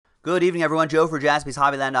Good evening, everyone. Joe for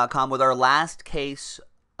JaspysHobbyland.com with our last case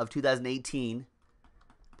of 2018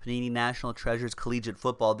 Panini National Treasures Collegiate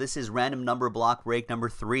Football. This is random number block break number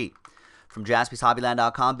 3 from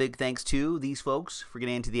JaspysHobbyland.com. Big thanks to these folks for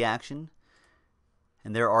getting into the action.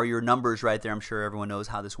 And there are your numbers right there. I'm sure everyone knows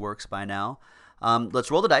how this works by now.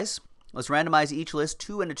 Let's roll the dice. Let's randomize each list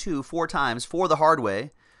 2 and a 2 4 times for the hard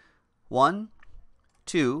way. 1,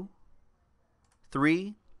 2,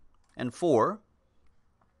 3, and 4.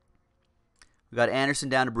 We got Anderson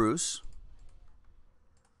down to Bruce.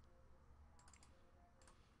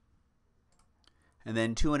 And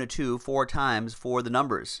then 2 and a 2 4 times for the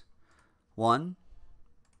numbers. 1,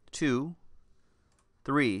 2,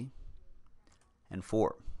 3, and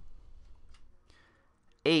 4.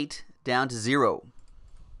 8 down to 0.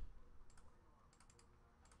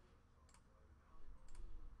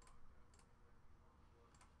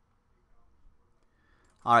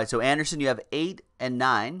 All right, so Anderson, you have 8 and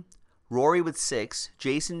 9. Rory with 6.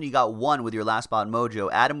 Jason, you got 1 with your last spot mojo.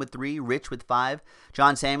 Adam with 3. Rich with 5.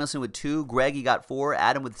 John Samuelson with 2. Greg, you got 4.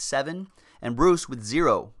 Adam with 7. And Bruce with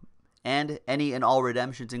 0. And any and all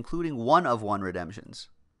redemptions, including 1 of 1 redemptions.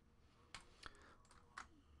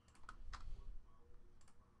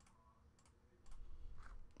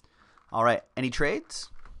 All right, any trades?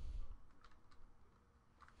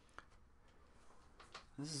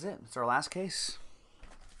 This is it. It's our last case.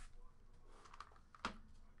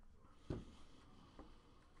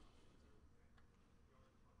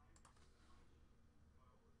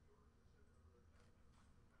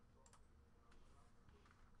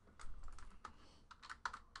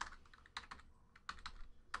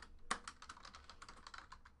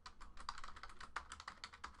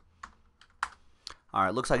 All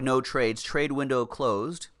right, looks like no trades. Trade window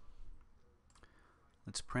closed.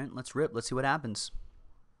 Let's print, let's rip, let's see what happens.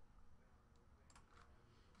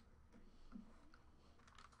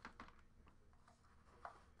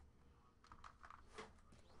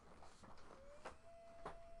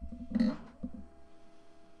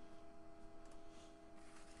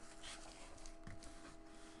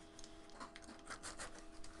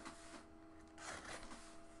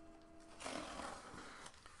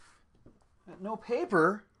 No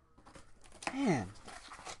paper? Man.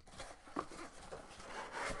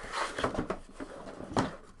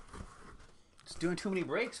 It's doing too many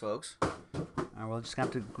breaks, folks. All right, we'll just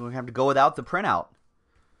have to go without the printout.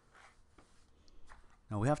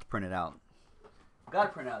 No, we have to print it out. Got to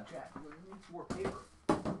print out, Jack. We need some more paper.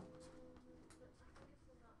 Oh,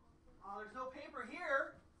 there's no paper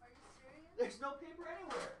here. Are you serious? There's no paper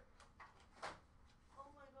anywhere. Oh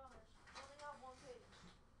my gosh. I only have one page.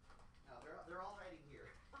 No, they're all hiding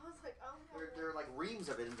here. I was like, I only have There are like reams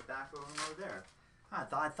of it in the back over there. I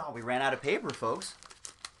thought we ran out of paper, folks.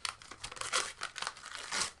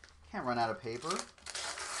 Can't run out of paper.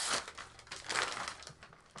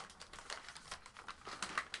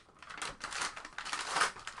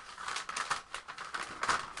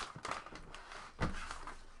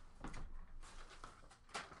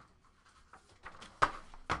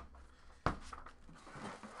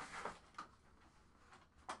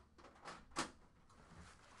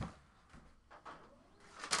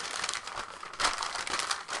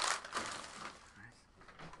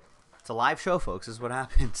 It's a live show, folks. This is what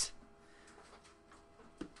happens.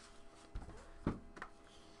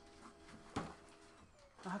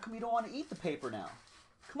 How come you don't want to eat the paper now?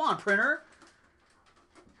 Come on, printer.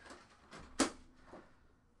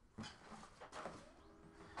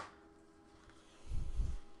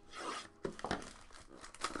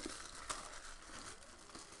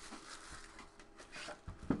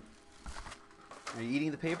 Are you eating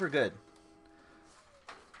the paper? Good.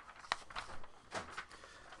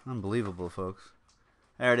 Unbelievable, folks.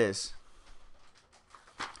 There it is.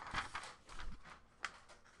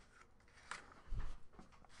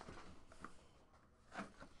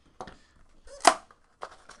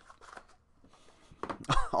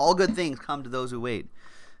 All good things come to those who wait.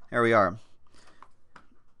 There we are.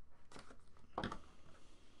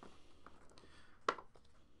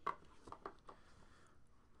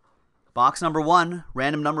 Box number 1,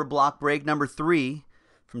 random number block break number 3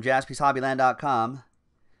 from JaspysHobbyland.com.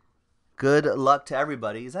 Good luck to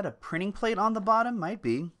everybody. Is that a printing plate on the bottom? Might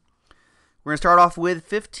be. We're going to start off with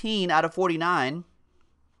 15 out of 49.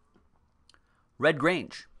 Red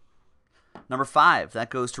Grange. Number 5,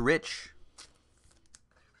 that goes to Rich.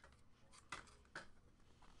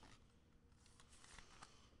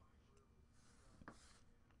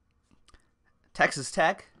 Texas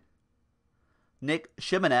Tech. Nick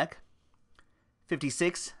Shimanek.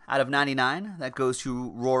 56 out of 99. That goes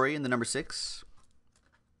to Rory in the number 6.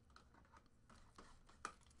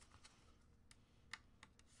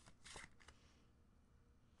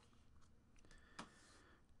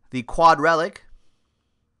 The quad relic,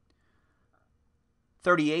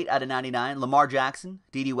 38 out of 99. Lamar Jackson,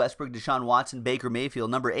 D.D. Westbrook, Deshaun Watson, Baker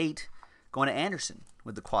Mayfield. Number 8 going to Anderson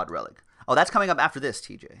with the quad relic. Oh, that's coming up after this,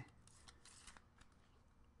 TJ.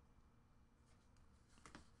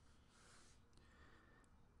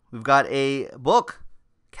 We've got a book,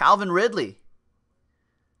 Calvin Ridley.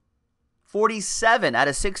 47 out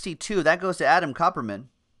of 62. That goes to Adam Kupperman.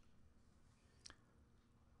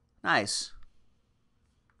 Nice.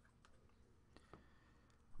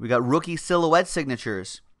 We got rookie silhouette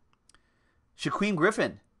signatures. Shaquem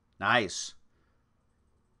Griffin. Nice.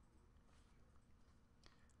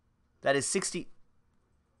 That is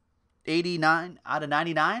 89 out of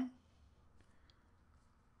 99?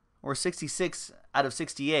 Or 66 out of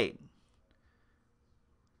 68?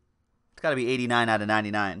 It's got to be 89 out of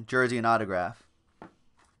 99. Jersey and autograph.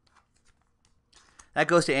 That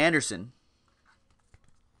goes to Anderson.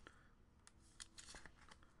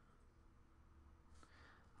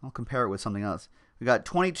 I'll compare it with something else. We got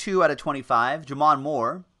 22 out of 25. Jamon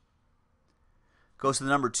Moore goes to the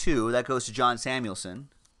number 2. That goes to John Samuelson.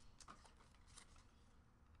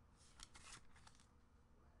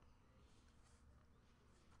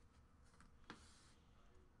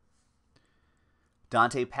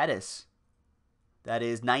 Dante Pettis. That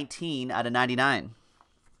is 19 out of 99.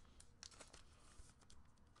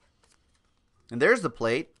 And there's the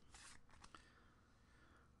plate.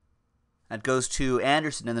 That goes to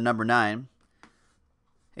Anderson in the number 9.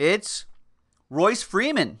 It's Royce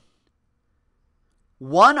Freeman.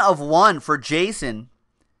 1 of 1 for Jason.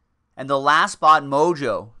 And the last spot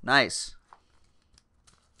mojo. Nice.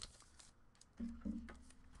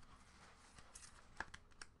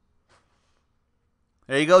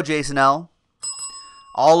 There you go, Jason L.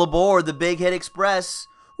 All aboard the Big Hit Express.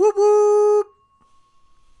 Whoop whoop.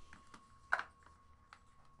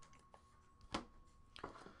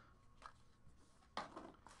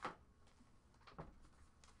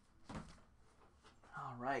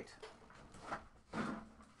 All right.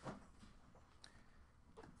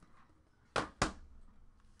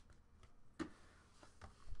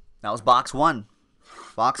 That was box 1.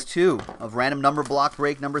 Box 2 of random number block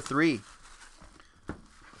break number 3.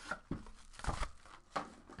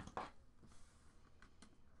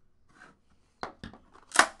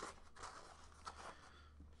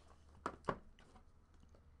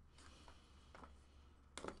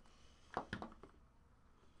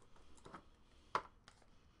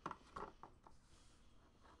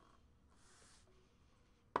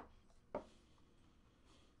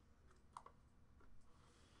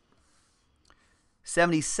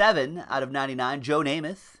 $77 out of 99, Joe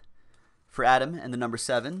Namath for Adam and the number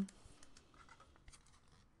 7.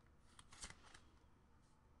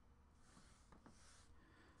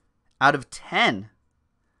 Out of 10.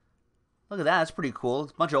 Look at that. That's pretty cool.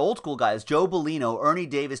 It's a bunch of old school guys. Joe Bellino, Ernie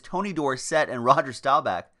Davis, Tony Dorsett, and Roger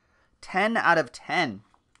Staubach. 10 out of 10.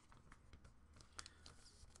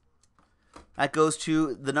 That goes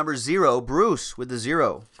to the number 0, Bruce, with the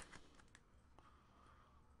 0.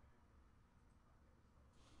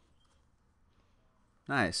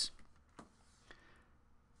 Nice.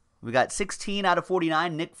 We got 16 out of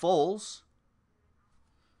 49, Nick Foles.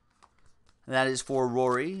 And that is for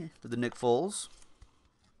Rory with the Nick Foles.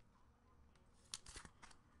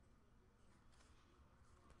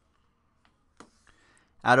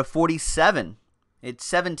 Out of 47, it's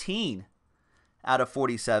 17 out of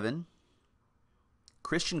 47.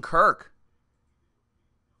 Christian Kirk.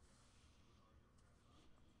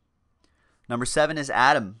 Number 7 is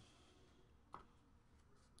Adam.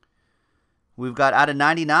 We've got out of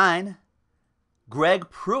 99,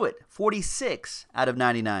 Greg Pruitt, 46 out of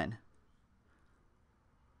 99.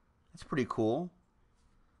 That's pretty cool.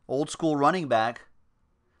 Old school running back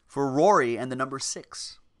for Rory and the number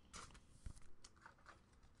 6.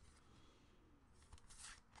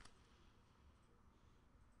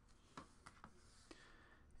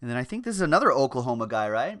 And then I think this is another Oklahoma guy,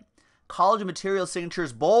 right? College Material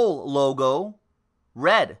Signatures Bowl logo,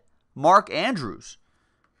 red, Mark Andrews.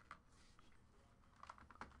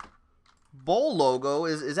 Bowl logo,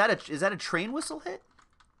 is that a train whistle hit?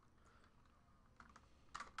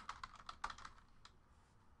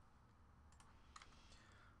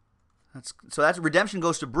 That's redemption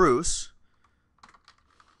goes to Bruce.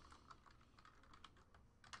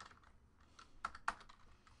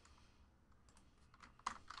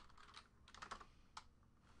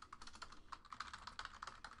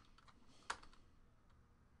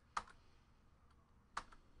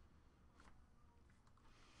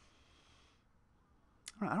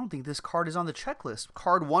 I don't think this card is on the checklist.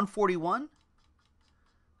 Card 141.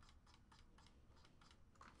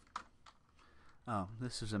 Oh,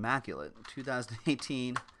 this is immaculate.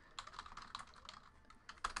 2018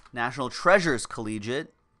 National Treasures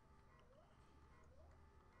Collegiate.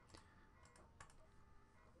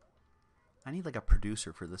 I need like a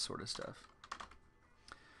producer for this sort of stuff.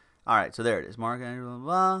 All right, so there it is. Mark Andrew, blah,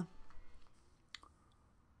 blah.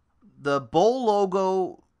 The Bowl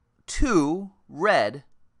logo 2 red.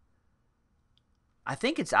 I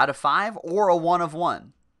think it's out of 5 or a 1 of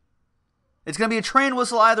 1. It's going to be a train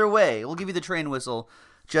whistle either way. We'll give you the train whistle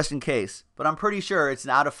just in case. But I'm pretty sure it's an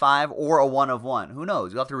out of 5 or a 1 of 1. Who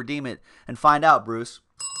knows? You'll have to redeem it and find out, Bruce.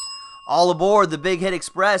 All aboard the Big Hit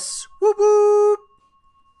Express. Whoop, whoop.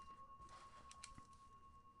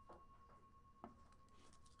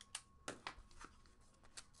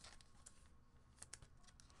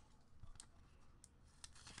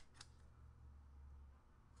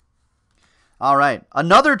 All right,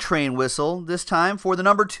 another train whistle, this time for the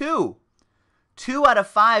number 2. 2 out of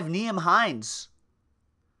 5, Nyheim Hines.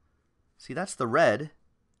 See, that's the red.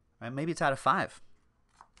 Right, maybe it's out of 5.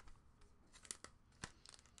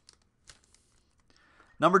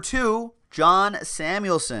 Number 2, John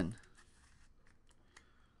Samuelson.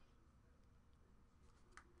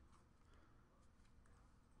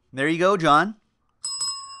 There you go, John.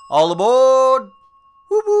 All aboard.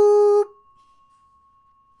 Whoop, whoop.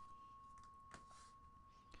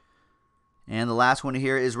 And the last one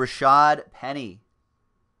here is Rashad Penny.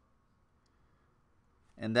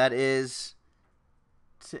 And that is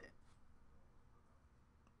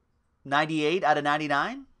 98 out of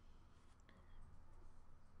 99?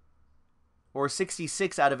 Or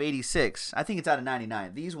 66 out of 86. I think it's out of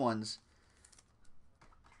 99. These ones,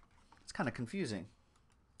 it's kind of confusing.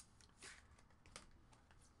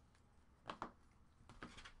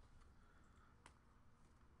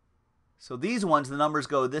 So these ones, the numbers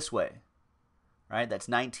go this way. Right? That's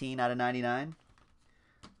 19 out of 99.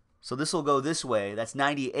 So this will go this way. That's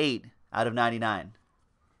 98 out of 99.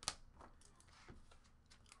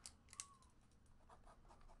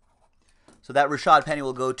 So that Rashad Penny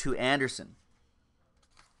will go to Anderson.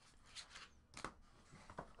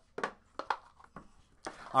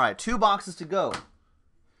 All right, 2 boxes to go.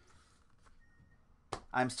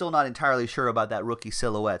 I'm still not entirely sure about that rookie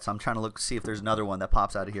silhouette, so I'm trying to see if there's another one that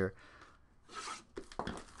pops out of here.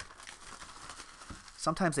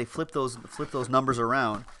 Sometimes they flip those numbers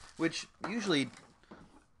around, which usually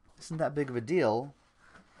isn't that big of a deal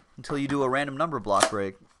until you do a random number block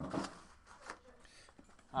break.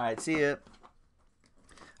 All right, see ya.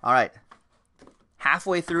 All right,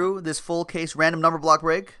 halfway through this full case random number block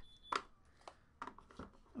break,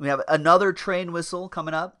 we have another train whistle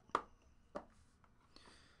coming up.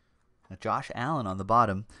 Josh Allen on the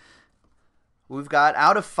bottom. We've got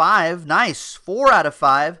out of 5, nice, 4 out of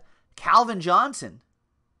 5, Calvin Johnson.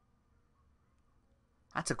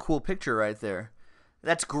 That's a cool picture right there.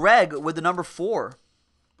 That's Greg with the number 4.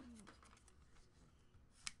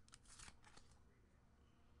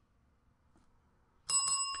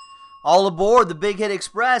 All aboard the Big Hit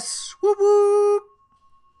Express. Whoop, whoop.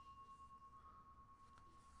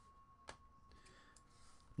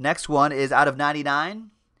 Next one is out of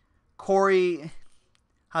 99. Corey,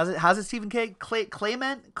 how's it Stephen K?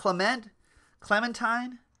 Clementine?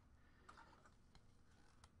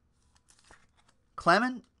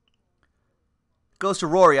 Clement? Goes to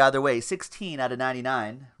Rory either way. 16 out of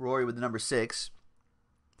 99. Rory with the number 6.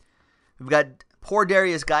 We've got poor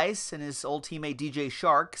Darius Geis and his old teammate DJ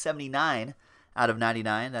Shark. 79 out of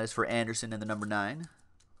 99. That is for Anderson and the number 9.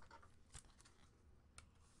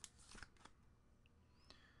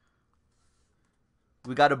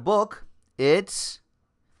 We got a book. It's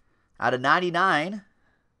out of 99.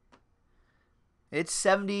 It's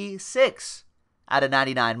 76 out of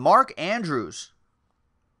 99. Mark Andrews.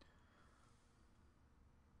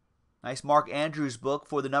 Nice Mark Andrews book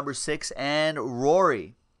for the number 6 and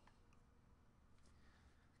Rory.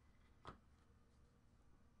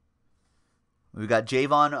 We've got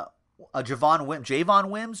Javon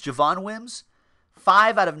Wims.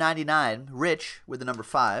 5 out of 99. Rich with the number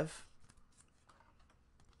 5.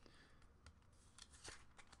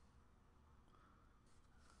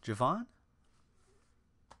 Javon?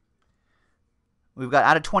 We've got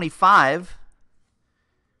out of 25.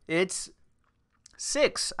 It's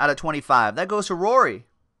 6 out of 25. That goes to Rory.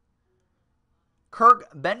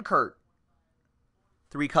 Kirk Benkert.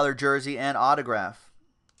 3-color jersey and autograph.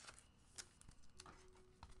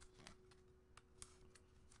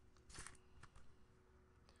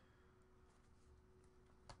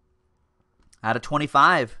 Out of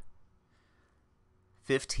 25.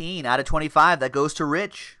 15 out of 25. That goes to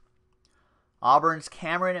Rich. Auburn's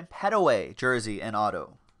Cameron Petaway jersey and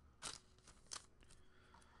auto.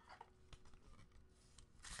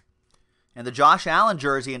 And the Josh Allen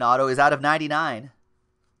jersey in auto is out of 99.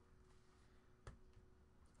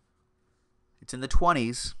 It's in the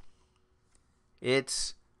 20s.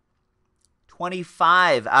 It's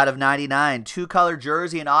 25 out of 99. Two-color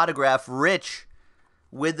jersey and autograph. Rich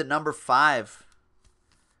with the number 5.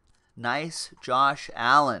 Nice Josh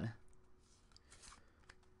Allen.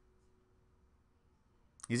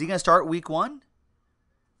 Is he going to start week 1?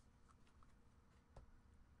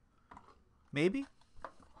 Maybe.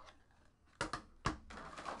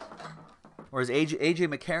 Or is AJ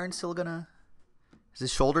McCarron still going to... Is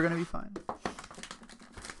his shoulder going to be fine?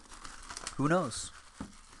 Who knows?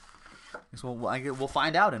 We'll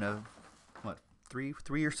find out in what, three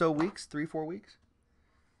or so weeks? 3-4 weeks?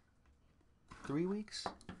 3 weeks?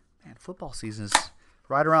 Man, football season is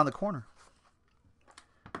right around the corner.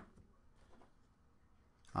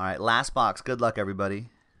 All right, last box. Good luck, everybody.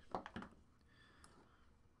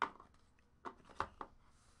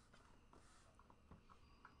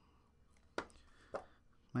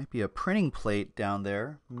 Might be a printing plate down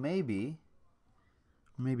there. Maybe.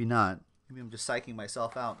 Maybe not. Maybe I'm just psyching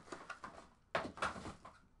myself out.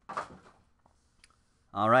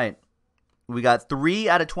 All right. We got 3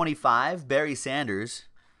 out of 25. Barry Sanders.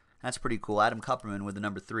 That's pretty cool. Adam Kupperman with the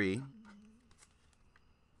number 3.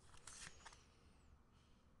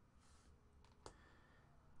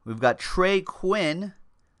 We've got Trey Quinn.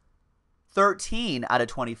 13 out of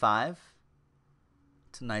 25.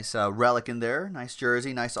 It's a nice relic in there. Nice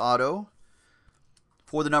jersey. Nice auto.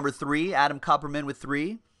 For the number 3, Adam Kupperman with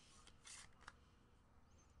 3.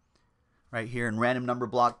 Right here in random number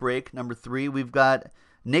block break, number 3, we've got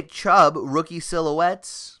Nick Chubb, rookie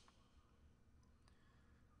silhouettes.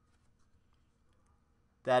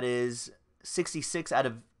 That is 66 out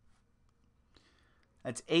of...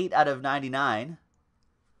 That's 8 out of 99.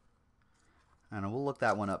 I don't know, we'll look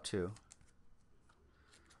that one up too.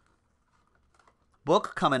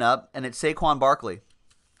 Book coming up, and it's Saquon Barkley.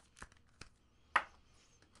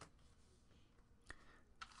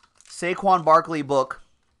 Saquon Barkley book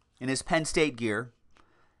in his Penn State gear,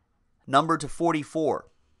 numbered to 44.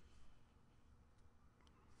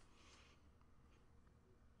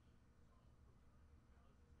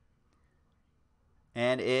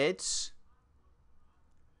 And it's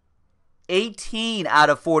 18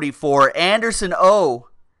 out of 44. Anderson O.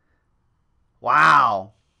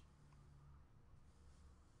 Wow.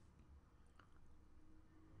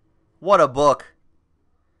 What a book.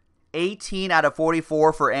 18 out of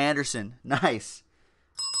 44 for Anderson. Nice.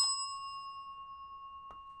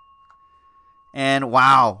 And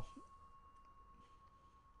wow.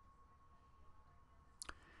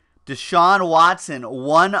 Deshaun Watson,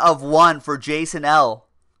 1 of 1 for Jason L.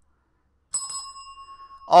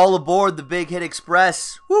 All aboard the Big Hit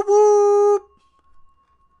Express. Whoop whoop.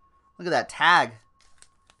 Look at that tag.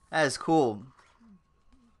 That is cool.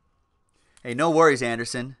 Hey, no worries,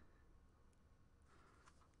 Anderson.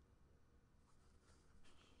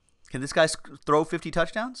 Can this guy throw 50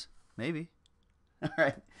 touchdowns? Maybe. All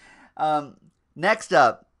right. Next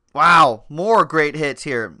up. Wow, more great hits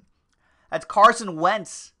here. That's Carson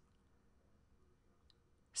Wentz.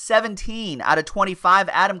 17 out of 25.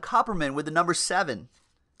 Adam Kupperman with the number 7.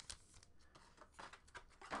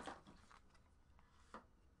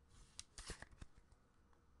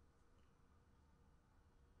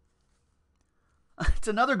 It's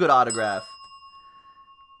another good autograph.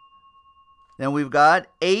 Then we've got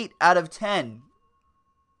 8 out of 10.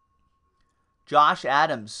 Josh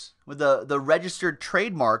Adams with the registered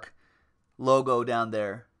trademark logo down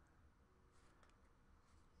there.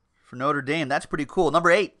 For Notre Dame, that's pretty cool. Number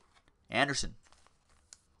 8, Anderson.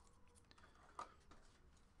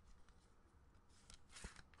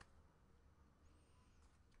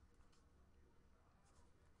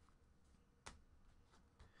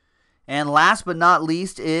 And last but not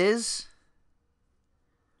least is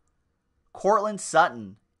Cortland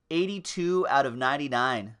Sutton, 82 out of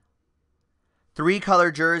 99.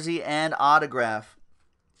 3-color jersey and autograph.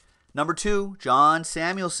 Number 2, John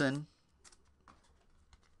Samuelson.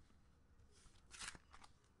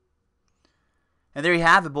 And there you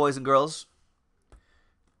have it, boys and girls.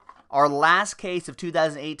 Our last case of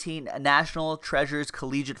 2018 National Treasures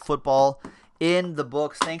Collegiate Football in the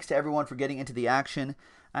books. Thanks to everyone for getting into the action.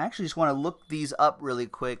 I actually just want to look these up really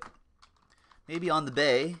quick. Maybe on the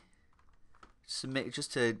bay.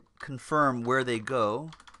 Just to confirm where they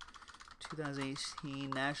go. 2018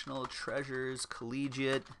 National Treasures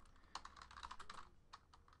Collegiate.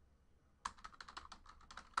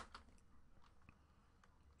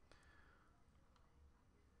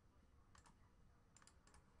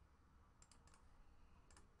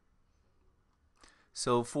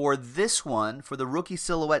 So for this one, for the rookie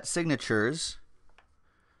silhouette signatures,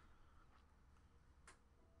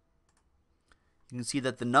 you can see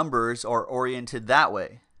that the numbers are oriented that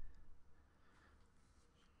way.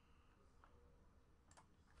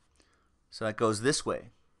 So that goes this way.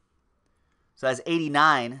 So that's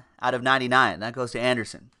 89 out of 99. That goes to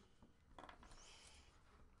Anderson.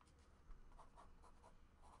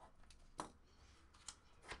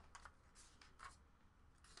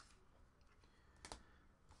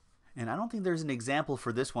 And I don't think there's an example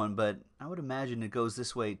for this one, but I would imagine it goes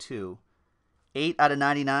this way too. 8 out of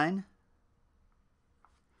 99.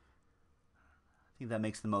 I think that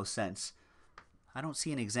makes the most sense. I don't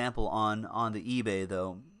see an example on the eBay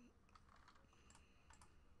though.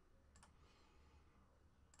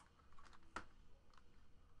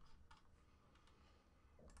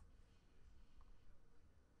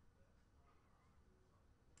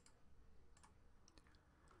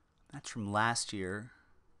 That's from last year.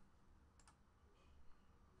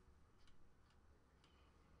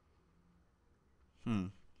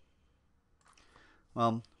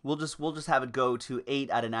 Well, we'll just have it go to 8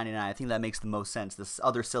 out of 99. I think that makes the most sense. This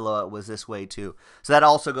other silhouette was this way too. So that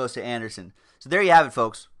also goes to Anderson. So there you have it,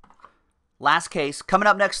 folks. Last case. Coming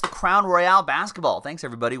up next, the Crown Royale basketball. Thanks,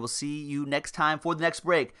 everybody. We'll see you next time for the next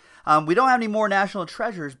break. We don't have any more National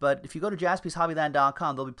Treasures, but if you go to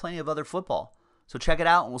JaspysHobbyland.com, there'll be plenty of other football. So check it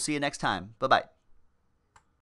out, and we'll see you next time. Bye-bye.